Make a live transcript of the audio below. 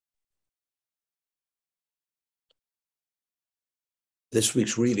This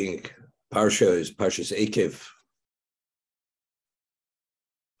week's reading, Parsha, is Parshas Eikev.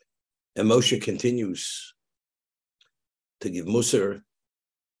 And Moshe continues to give Musar,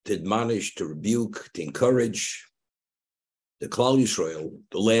 to admonish, to rebuke, to encourage the Klal Yisrael,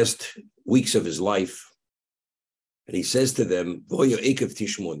 the last weeks of his life. And he says to them, Voyo Eikev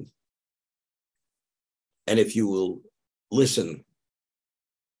Tishmun. And if you will listen,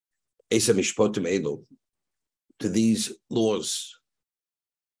 Esa Mishpotim Elo, to these laws.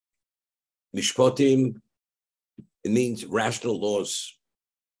 Mishpotim, it means rational laws.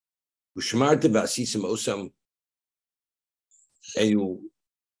 Ushmarta v'asisim osam, and you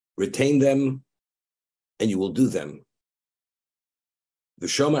retain them, and you will do them.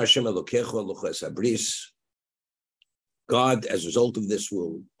 V'shoma Hashem Elokecha loches habris. God, as a result of this,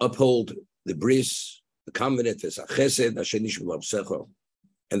 will uphold the bris, the covenant, and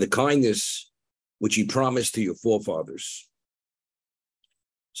the kindness which He promised to your forefathers.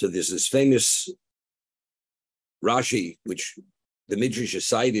 So there's this famous Rashi, which the Midrash has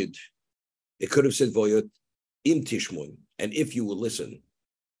cited. It could have said Voyot im tishmun, and if you will listen.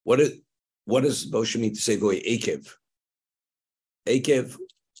 What does Moshe mean to say Voyot Eikev? Eikev,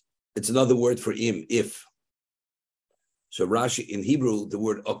 it's another word for im, if. So Rashi, in Hebrew, the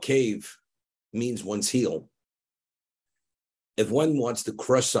word okev means one's heel. If one wants to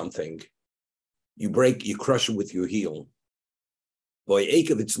crush something, you crush it with your heel. Boy,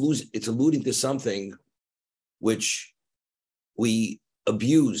 Eikev, it's alluding to something which we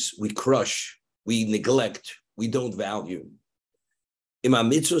abuse, we crush, we neglect, we don't value. If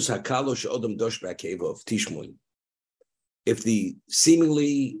the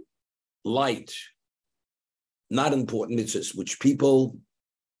seemingly light, not important mitzvahs, which people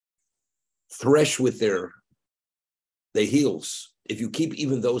thresh with their heels, if you keep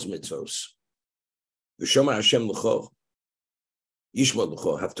even those mitzvahs, V'shomar Hashem l'cho, Yishma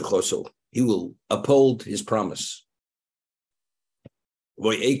l'cho haftechoso, He will uphold His promise.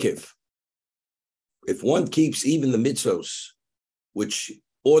 Voy Eikev, if one keeps even the mitzvahs, which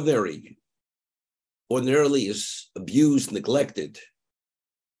ordinarily is abused, neglected,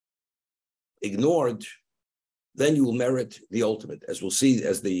 ignored, then you will merit the ultimate, as we'll see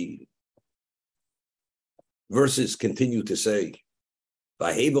as the verses continue to say.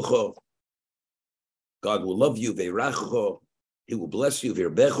 Vahebecho, God will love you. Veiracho, He will bless you.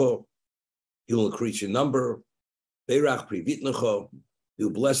 Virbecho, He will increase your number. Veirach privitnecho, He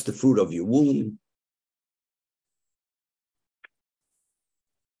will bless the fruit of your womb.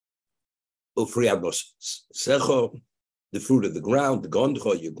 Ufriadnos secho, the fruit of the ground, the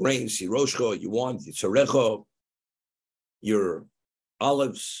gondcho, your grain, siroshcho, you want, tzarecho, your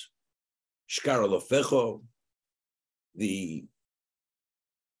olives, shkaralofecho, the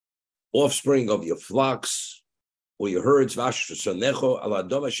offspring of your flocks or your herds, on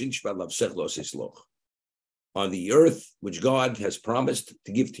the earth which God has promised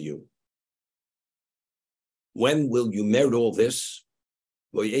to give to you. When will you merit all this?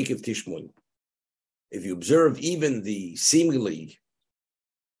 If you observe even the seemingly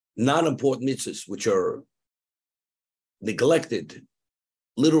non-important mitzvahs, which are neglected,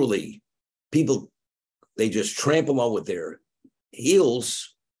 literally, people, they just trample on with their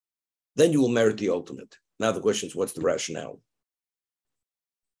heels, then you will merit the ultimate. Now the question is, what's the rationale?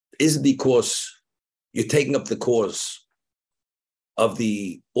 Is it because you're taking up the cause of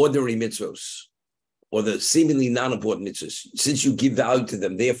the ordinary mitzvahs or the seemingly non-important mitzvahs? Since you give value to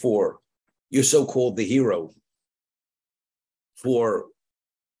them, therefore, you're so-called the hero for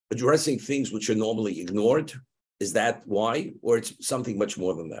addressing things which are normally ignored? Is that why? Or it's something much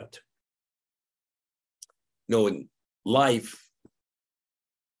more than that? In life,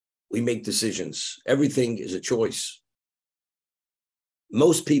 we make decisions. Everything is a choice.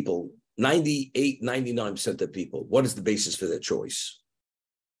 Most people, 98, 99% of people, what is the basis for their choice?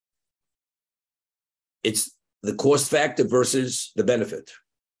 It's the cost factor versus the benefit.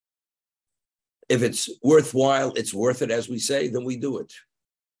 If it's worthwhile, it's worth it, as we say, then we do it.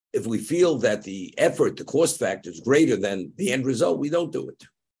 If we feel that the effort, the cost factor is greater than the end result, we don't do it.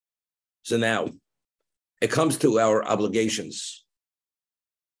 So now, it comes to our obligations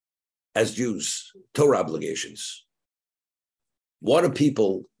as Jews, Torah obligations. Why do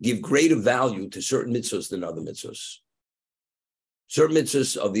people give greater value to certain mitzvahs than other mitzvahs? Certain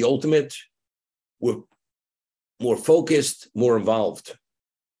mitzvahs of the ultimate were more focused, more involved,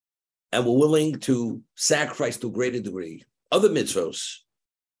 and were willing to sacrifice to a greater degree. Other mitzvahs,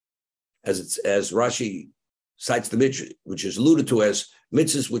 as Rashi cites the mitzvah, which is alluded to as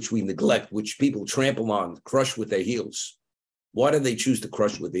mitzvahs which we neglect, which people trample on, crush with their heels. Why do they choose to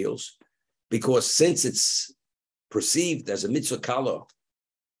crush with heels? Because since it's perceived as a mitzvah kala,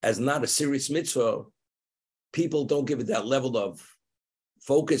 as not a serious mitzvah, people don't give it that level of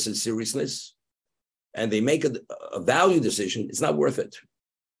focus and seriousness, and they make a value decision. It's not worth it.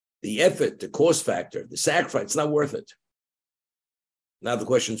 The effort, the cost factor, the sacrifice, it's not worth it. Now the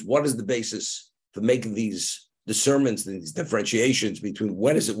question is, what is the basis for making these discernments, these differentiations between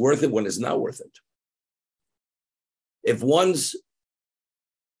when is it worth it, when is it not worth it? If one's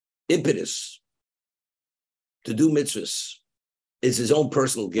impetus to do mitzvahs is his own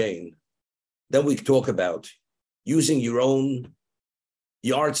personal gain, then we talk about using your own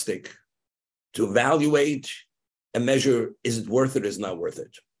yardstick to evaluate and measure, is it worth it or is it not worth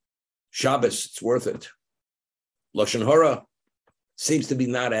it? Shabbos, it's worth it. Lashon Hara seems to be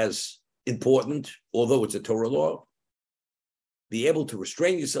not as important, although it's a Torah law. Be able to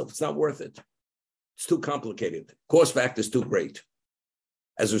restrain yourself, it's not worth it. It's too complicated. Cost factor is too great.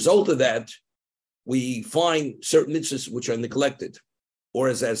 As a result of that, we find certain mitzvahs which are neglected, or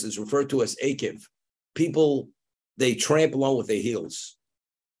as is referred to as akev. People, they tramp along with their heels.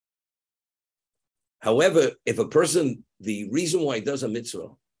 However, if a person, the reason why he does a mitzvah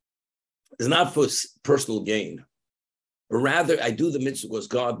is not for personal gain, but rather I do the mitzvah because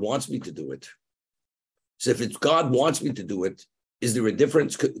God wants me to do it. So if it's God wants me to do it, is there a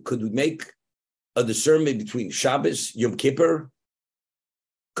difference? Could we make a discernment between Shabbos, Yom Kippur,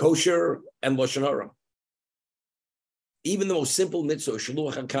 kosher, and Lashon Hara? Even the most simple mitzvah,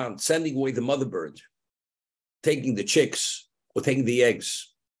 Shaluach HaKan, sending away the mother bird, taking the chicks, or taking the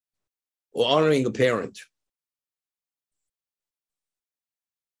eggs, or honoring a parent.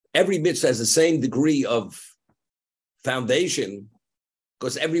 Every mitzvah has the same degree of foundation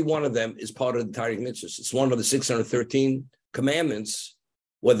because every one of them is part of the entire mitzvahs. It's one of the 613 commandments,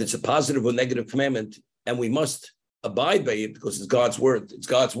 whether it's a positive or negative commandment, and we must abide by it because it's God's word, it's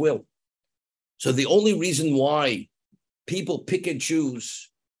God's will. So the only reason why people pick and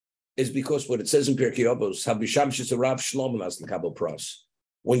choose is because what it says in Pirkei Avos,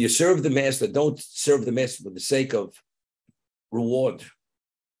 when you serve the master, don't serve the master for the sake of reward.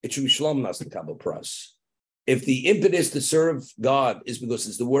 It should be shlom nas l'kabel pras. If the impetus to serve God is because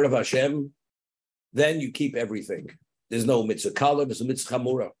it's the word of Hashem, then you keep everything. There's no mitzvah kala, there's no mitzvah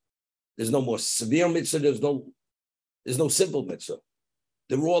chamura. There's no more severe mitzvah, there's no simple mitzvah.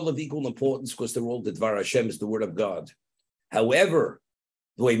 They're all of equal importance because they're all the Dvar Hashem is the word of God. However,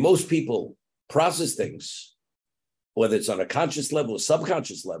 the way most people process things, whether it's on a conscious level or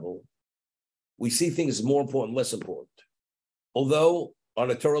subconscious level, we see things as more important, less important. Although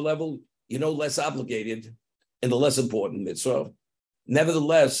on a Torah level, less obligated in the less important mitzvah.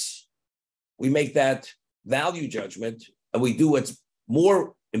 Nevertheless, we make that value judgment and we do what's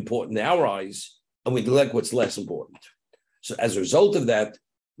more important in our eyes and we neglect what's less important. So as a result of that,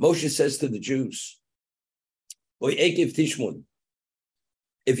 Moshe says to the Jews, Oy ekev tishmun,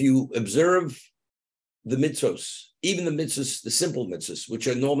 if you observe the mitzvos, even the mitzvos, the simple mitzvos, which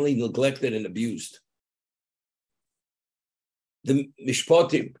are normally neglected and abused, the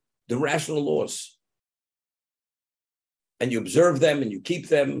mishpatim, the rational laws, and you observe them and you keep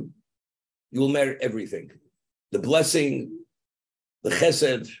them, you will merit everything. The blessing, the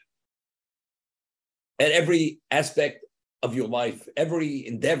chesed, and every aspect of your life, every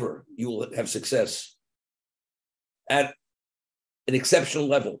endeavor, you will have success at an exceptional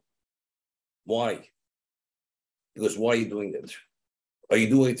level. Why? Because why are you doing it? Are you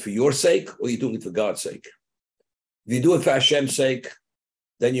doing it for your sake or are you doing it for God's sake? If you do it for Hashem's sake,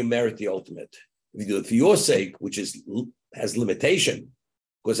 then you merit the ultimate. If you do it for your sake, which has limitation,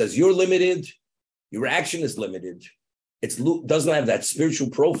 because as you're limited, your action is limited. It doesn't have that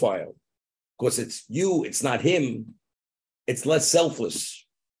spiritual profile, because it's you, it's not him. It's less selfless.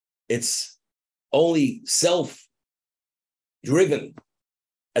 It's only self-driven.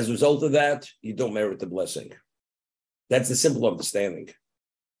 As a result of that, you don't merit the blessing. That's the simple understanding.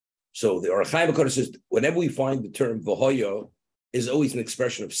 So the Ohr HaChaim HaKadosh says, whenever we find the term v'hoya, is always an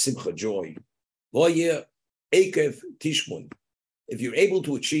expression of simcha, joy. V'hoya ekev tishmun. If you're able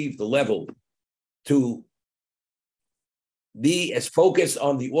to achieve the level to be as focused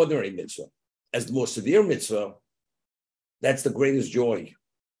on the ordinary mitzvah as the more severe mitzvah, that's the greatest joy,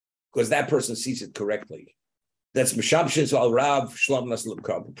 because that person sees it correctly. That's Meshabshes al Rav Shlam Nas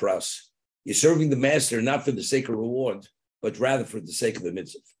L'Kab Pras. You're serving the master not for the sake of reward, but rather for the sake of the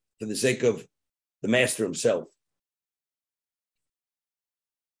mitzvah, for the sake of the master himself.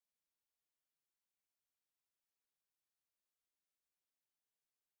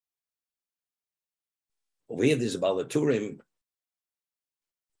 Over here, there's a Baal HaTurim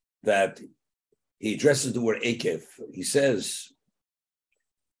that he addresses the word Ekev. He says,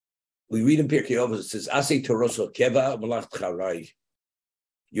 we read in Pirkei Avos, it says, Asei Toroso Keva Malach Charai.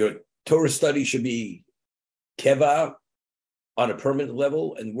 Your Torah study should be Keva on a permanent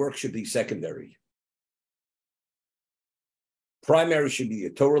level, and work should be secondary. Primary should be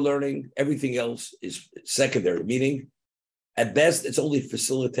your Torah learning. Everything else is secondary, meaning at best, it's only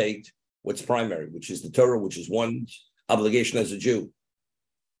facilitate what's primary, which is the Torah, which is one's obligation as a Jew.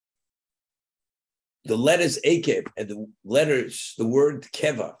 The letters Akev and the letters, the word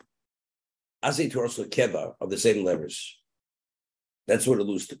Keva, Asei Torah Keva, are the same letters. That's what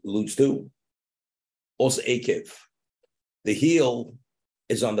it alludes to. Also Akev. The heel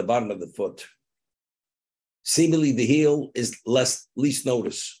is on the bottom of the foot. Seemingly, the heel is least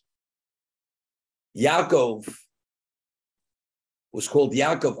notice. Yaakov was called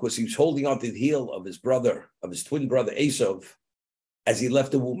Yaakov because he was holding on to the heel of his brother, of his twin brother Esav, as he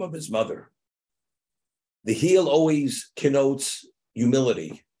left the womb of his mother. The heel always connotes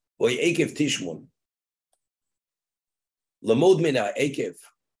humility. Oy Akev Tishmun. Lamod mina Akev.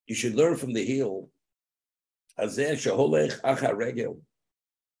 You should learn from the heel. Hazeh sheholech achar regel.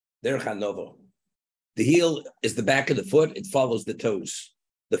 Derech hanova. The heel is the back of the foot. It follows the toes.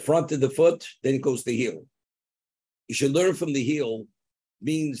 The front of the foot, then it goes to the heel. You should learn from the heel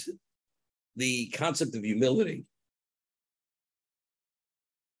means the concept of humility.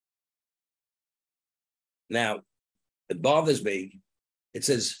 Now, it bothers me. It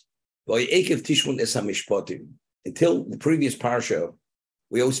says, until the previous parsha,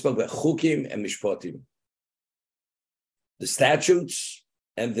 we always spoke about chukim and mishpatim. The statutes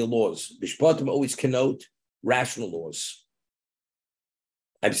and the laws. Mishpatim always connote rational laws.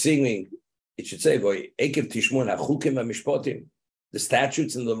 I'm seeing it should say, the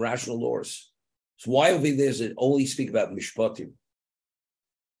statutes and the rational laws. So why over there does it only speak about mishpatim?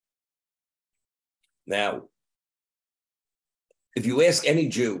 Now, if you ask any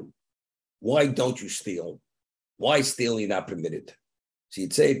Jew, why don't you steal? Why is stealing not permitted? So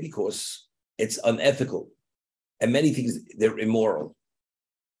you'd say because it's unethical. And many things, they're immoral.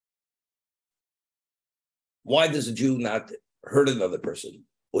 Why does a Jew not hurt another person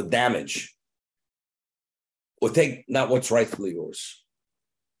or damage or take not what's rightfully yours?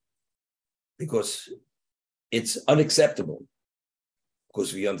 Because it's unacceptable.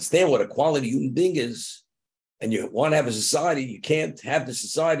 Because if you understand what a quality human being is, and you want to have a society, you can't have the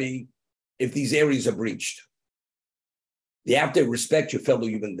society if these areas are breached. You have to respect your fellow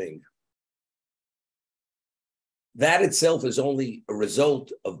human being. That itself is only a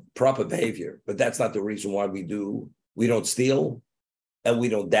result of proper behavior, but that's not the reason why we don't steal, and we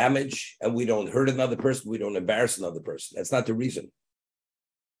don't damage, and we don't hurt another person, we don't embarrass another person. That's not the reason.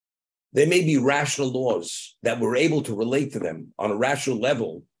 There may be rational laws that we're able to relate to them on a rational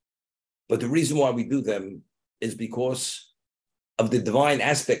level, but the reason why we do them is because of the divine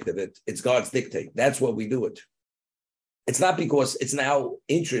aspect of it. It's God's dictate. That's why we do it. It's not because it's now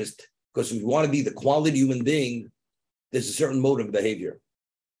interest, because if we want to be the quality human being, there's a certain mode of behavior.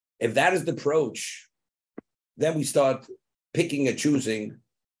 If that is the approach, then we start picking and choosing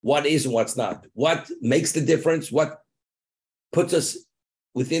what is and what's not. What makes the difference? What puts us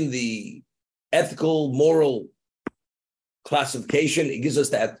within the ethical, moral classification? It gives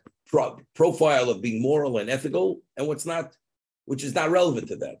us that profile of being moral and ethical, and what's not, which is not relevant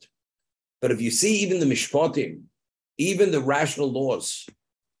to that. But if you see even the mishpatim, even the rational laws,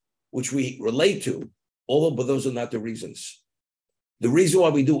 which we relate to, but those are not the reasons. The reason why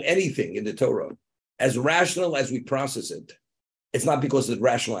we do anything in the Torah, as rational as we process it, it's not because of the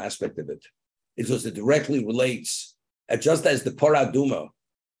rational aspect of it. It's because it directly relates, and just as the paraduma,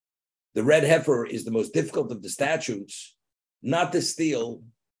 the red heifer, is the most difficult of the statutes, not to steal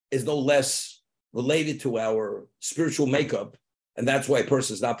is no less related to our spiritual makeup, and that's why a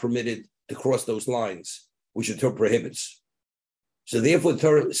person is not permitted to cross those lines, which the Torah prohibits. So therefore, the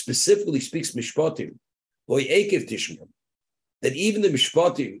Torah specifically speaks mishpatim, that even the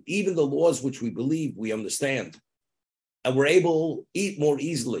mishpatim, even the laws which we believe we understand, and we're able to eat more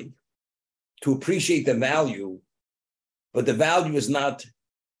easily to appreciate the value, but the value is not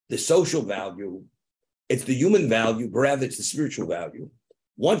the social value, it's the human value, but rather it's the spiritual value.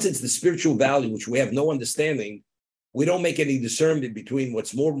 Once it's the spiritual value, which we have no understanding, we don't make any discernment between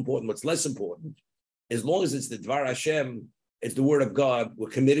what's more important, what's less important. As long as it's the Dvar Hashem, it's the word of God, we're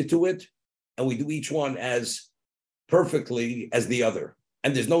committed to it, and we do each one as perfectly as the other.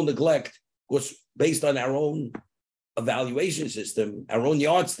 And there's no neglect, because based on our own evaluation system, our own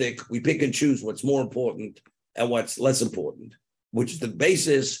yardstick, we pick and choose what's more important and what's less important, which is the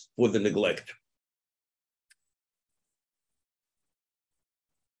basis for the neglect.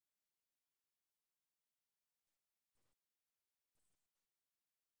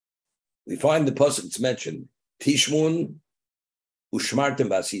 we find the pasuk it's mentioned, Tishmun ushmartem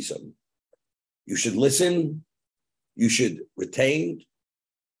basisam. You should listen, you should retain,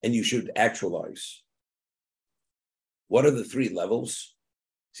 and you should actualize. What are the three levels?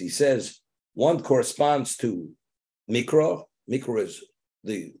 So he says one corresponds to Mikra. Mikra is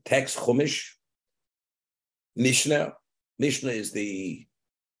the text Chumash. Mishnah. Mishnah is the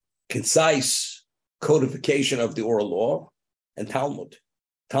concise codification of the oral law. And Talmud.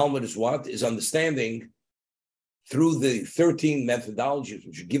 Talmud is what? Is understanding through the 13 methodologies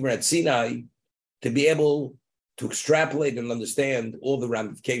which are given at Sinai to be able to extrapolate and understand all the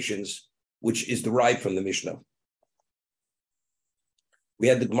ramifications which is derived from the Mishnah. We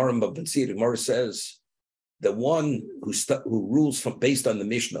had the Gemara in Bava Metzia. The Gemara says that one who rules based on the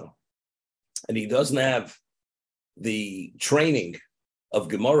Mishnah, and he doesn't have the training of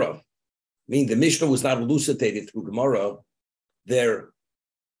Gemara, meaning the Mishnah was not elucidated through Gemara, they're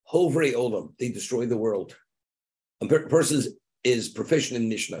Hovrei Olam, they destroy the world. A person is proficient in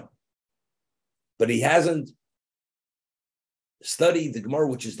Mishnah, but he hasn't studied the Gemara,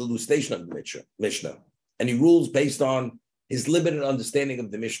 which is the elucidation of the Mishnah, and he rules based on his limited understanding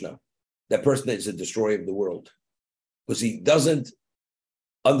of the Mishnah. That person is a destroyer of the world because he doesn't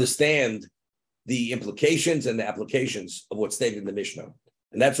understand the implications and the applications of what's stated in the Mishnah.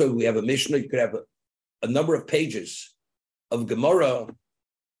 And that's why we have a Mishnah. You could have a number of pages of Gemara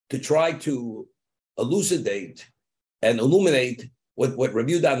to try to elucidate and illuminate what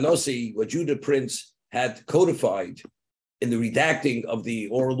Rabbi Yehuda Nossi, what Judah Prince had codified in the redacting of the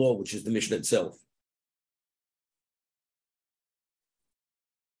oral law, which is the Mishnah itself.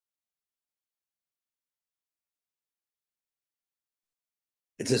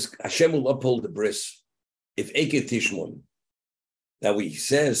 It says, Hashem will uphold the bris if Ekev Tishmun. Now he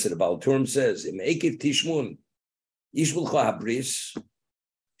says, the Baal Turim says, Im Ekev Tishmun, Yishbulcha HaBris,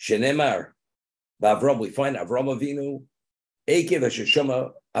 Shenemar, Ba'Avram, we find Avram Avinu, Ekev HaSheshama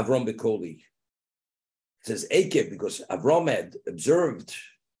Avram Bekoli. It says Ekev because Avram had observed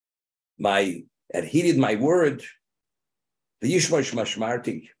had heeded my word, the Yishmar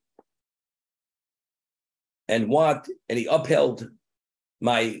Shmashmarti. And what? And he upheld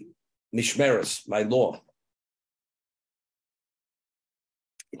my mishmeres, my law.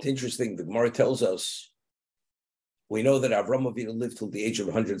 It's interesting, the Gemara tells us, we know that Avram Avinu lived till the age of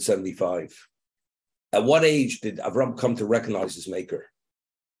 175. At what age did Avram come to recognize his maker?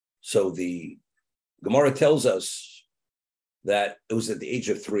 So the Gemara tells us that it was at the age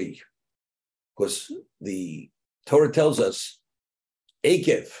of 3, because the Torah tells us,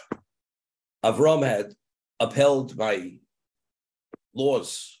 Ekev, Avram had upheld my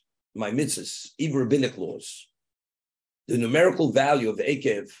laws, my mitzvahs, even rabbinic laws. The numerical value of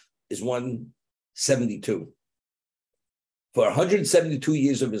Ekev is 172. For 172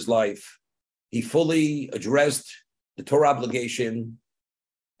 years of his life, he fully addressed the Torah obligation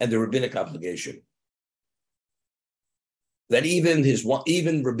and the rabbinic obligation. That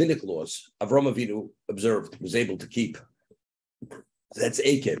even rabbinic laws, Avram Avinu observed, was able to keep. That's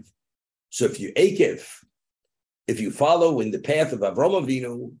Ekev. So if you follow in the path of Avram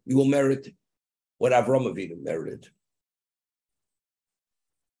Avinu, you will merit what Avram Avinu merited.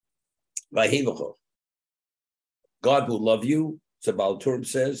 God will love you. So Baal Turim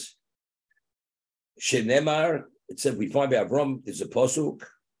says, Shenemar, it said we find by Avram, there's a pasuk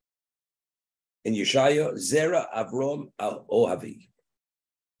in Yeshaya, Zera Avram al Ohavi.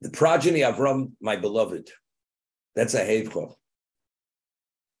 The progeny of Avram, my beloved. That's a hevcha.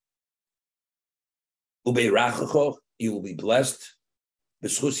 Ubeirachacho, you will be blessed.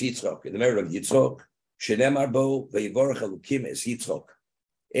 B'schus Yitzchak, in the merit of Yitzchak. Shenemar bo ve'yivorach Elokim es Yitzchak.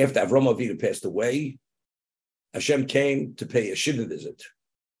 After Avram Avinu passed away, Hashem came to pay a Shiva visit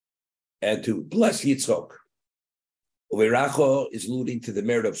and to bless Yitzchak. Ubeiracho is alluding to the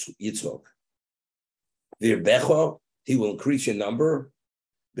merit of Yitzchak. V'yirbecho, he will increase your number.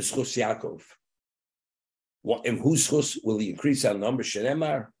 B'schus Yaakov. In whose schus will he increase our number?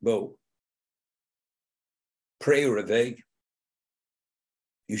 Shenemar bo. Pray or Raveg,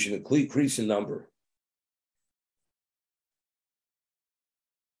 you should increase in number.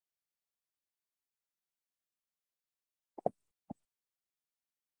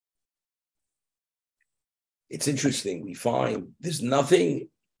 It's interesting, we find there's nothing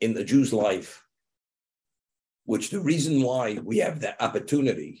in the Jew's life which the reason why we have that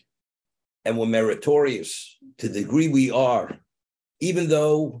opportunity and we're meritorious to the degree we are, even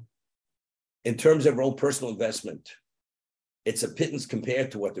though in terms of our own personal investment, it's a pittance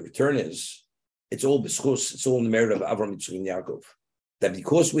compared to what the return is. It's all b'schus, it's all in the merit of Avram, Yitzchak, and Yaakov. That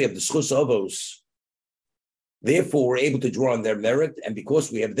because we have the schus avos, Therefore, we're able to draw on their merit. And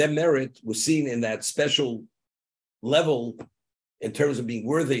because we have their merit, we're seen in that special level in terms of being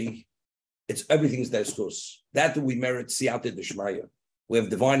worthy. It's everything's destos. That we merit siyata d'shmaya. We have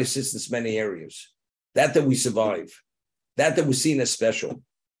divine assistance in many areas. That we survive. That we're seen as special.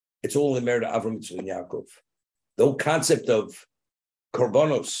 It's all in the merit of Avram, Yitzchak, and Yaakov. The whole concept of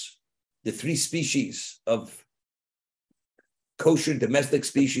korbanos, the three species of kosher domestic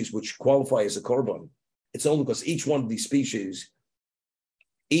species which qualify as a korban, it's only because each one of these species,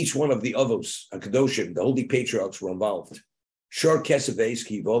 each one of the avos, and kadoshim, the holy patriarchs were involved. Shor kesef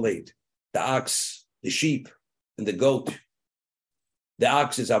ve'eski voled, the ox, the sheep, and the goat. The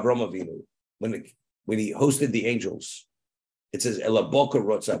ox is Avram Avinu. When he hosted the angels, it says Elaboka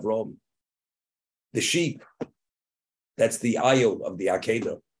Rotz Avram. The sheep, that's the ayil of the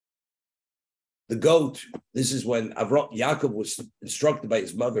Akedah. The goat, this is when Yaakov was instructed by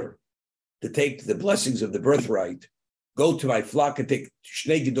his mother to take the blessings of the birthright. Go to my flock and take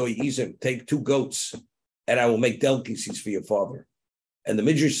shnei gedoi izim, take 2 goats, and I will make delicacies for your father. And the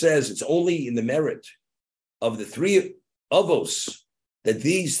Midrash says it's only in the merit of the 3 avos that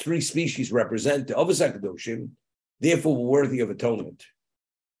these 3 species represent the avos hakadoshim, therefore were worthy of atonement,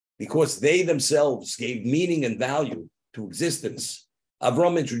 because they themselves gave meaning and value to existence.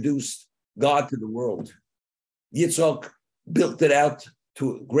 Avram introduced God to the world. Yitzchak built it out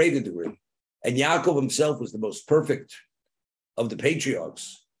to a greater degree. And Yaakov himself was the most perfect of the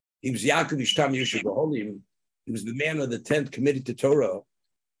patriarchs. He was Yaakov Ishtam Yeshiv B'Holim. He was the man of the tent committed to Torah.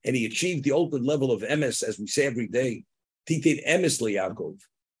 And he achieved the ultimate level of emes, as we say every day. Titin emes Yaakov.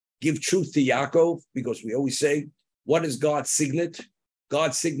 Give truth to Yaakov, because we always say, what is God's signet?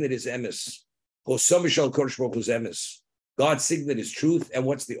 God's signet is emes. Emes. God's signet is truth. And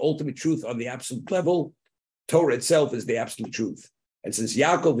what's the ultimate truth on the absolute level? Torah itself is the absolute truth. And since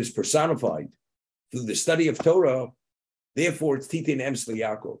Yaakov is personified through the study of Torah, therefore it's Titin Emes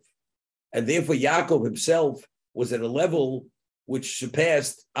Yaakov. And therefore Yaakov himself was at a level which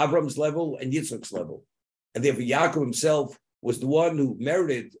surpassed Avram's level and Yitzchak's level. And therefore Yaakov himself was the one who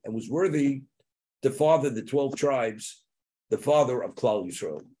merited and was worthy to father the 12 tribes, the father of Klal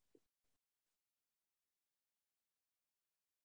Yisrael.